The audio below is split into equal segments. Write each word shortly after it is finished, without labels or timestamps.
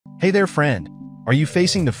Hey there, friend. Are you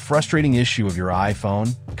facing the frustrating issue of your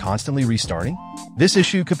iPhone constantly restarting? This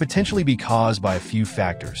issue could potentially be caused by a few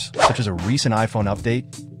factors, such as a recent iPhone update,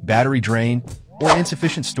 battery drain, or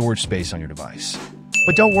insufficient storage space on your device.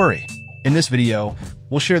 But don't worry. In this video,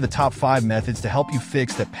 we'll share the top 5 methods to help you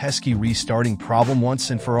fix that pesky restarting problem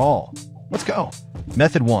once and for all. Let's go.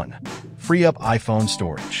 Method 1. Free up iPhone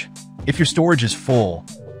storage. If your storage is full,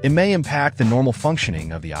 it may impact the normal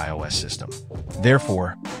functioning of the iOS system.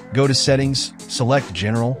 Therefore, go to Settings, select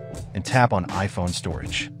General, and tap on iPhone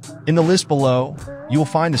Storage. In the list below, you will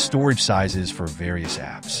find the storage sizes for various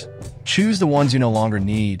apps. Choose the ones you no longer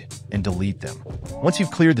need and delete them. Once you've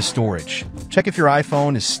cleared the storage, check if your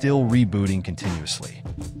iPhone is still rebooting continuously.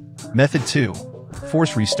 Method 2.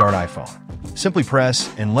 Force restart iPhone. Simply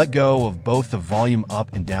press and let go of both the volume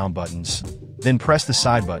up and down buttons, then press the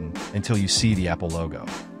side button until you see the Apple logo.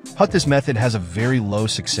 But this method has a very low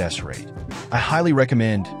success rate. I highly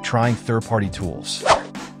recommend trying third-party tools.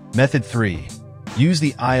 Method 3. Use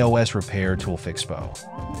the iOS repair Tool-Fixppo.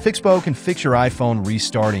 Fixppo can fix your iPhone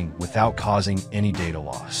restarting without causing any data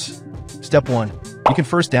loss. Step 1. You can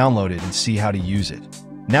first download it and see how to use it.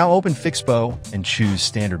 Now open Fixppo and choose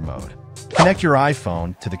Standard Mode. Connect your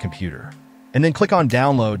iPhone to the computer, and then click on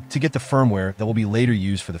Download to get the firmware that will be later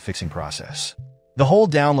used for the fixing process. The whole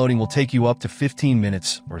downloading will take you up to 15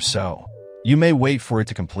 minutes or so. You may wait for it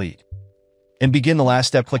to complete. And begin the last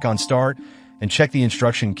step, click on Start, and check the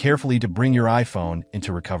instruction carefully to bring your iPhone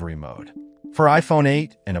into recovery mode. For iPhone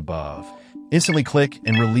 8 and above, instantly click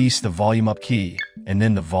and release the volume up key and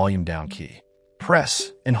then the volume down key.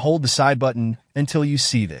 Press and hold the side button until you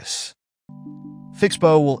see this.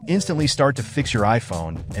 Fixppo will instantly start to fix your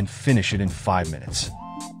iPhone and finish it in 5 minutes.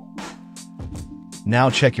 Now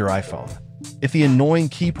check your iPhone. If the annoying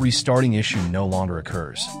keep restarting issue no longer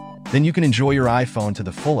occurs, then you can enjoy your iPhone to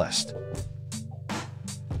the fullest.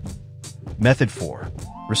 Method 4.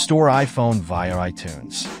 Restore iPhone via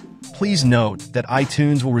iTunes. Please note that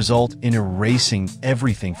iTunes will result in erasing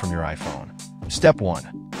everything from your iPhone. Step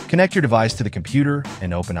 1. Connect your device to the computer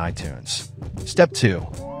and open iTunes. Step 2.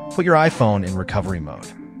 Put your iPhone in recovery mode.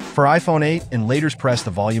 For iPhone 8 and later, press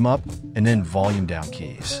the volume up and then volume down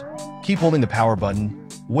keys. Keep holding the power button.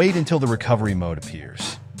 Wait until the recovery mode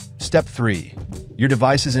appears. Step 3. Your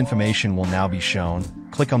device's information will now be shown.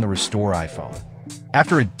 Click on the Restore iPhone.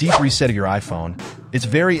 After a deep reset of your iPhone, it's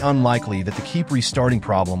very unlikely that the keep restarting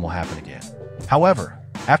problem will happen again. However,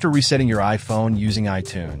 after resetting your iPhone using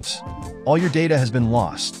iTunes, all your data has been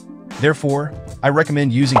lost. Therefore, I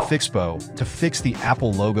recommend using Fixppo to fix the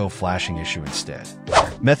Apple logo flashing issue instead.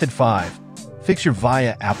 Method 5. Fix your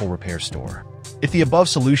via Apple Repair Store. If the above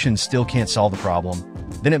solution still can't solve the problem,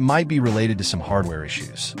 then it might be related to some hardware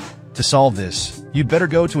issues. To solve this, you'd better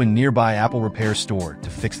go to a nearby Apple Repair Store to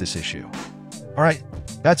fix this issue. Alright,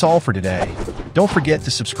 that's all for today. Don't forget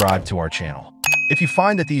to subscribe to our channel. If you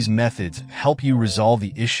find that these methods help you resolve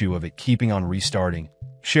the issue of it keeping on restarting,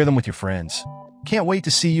 share them with your friends. Can't wait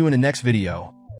to see you in the next video.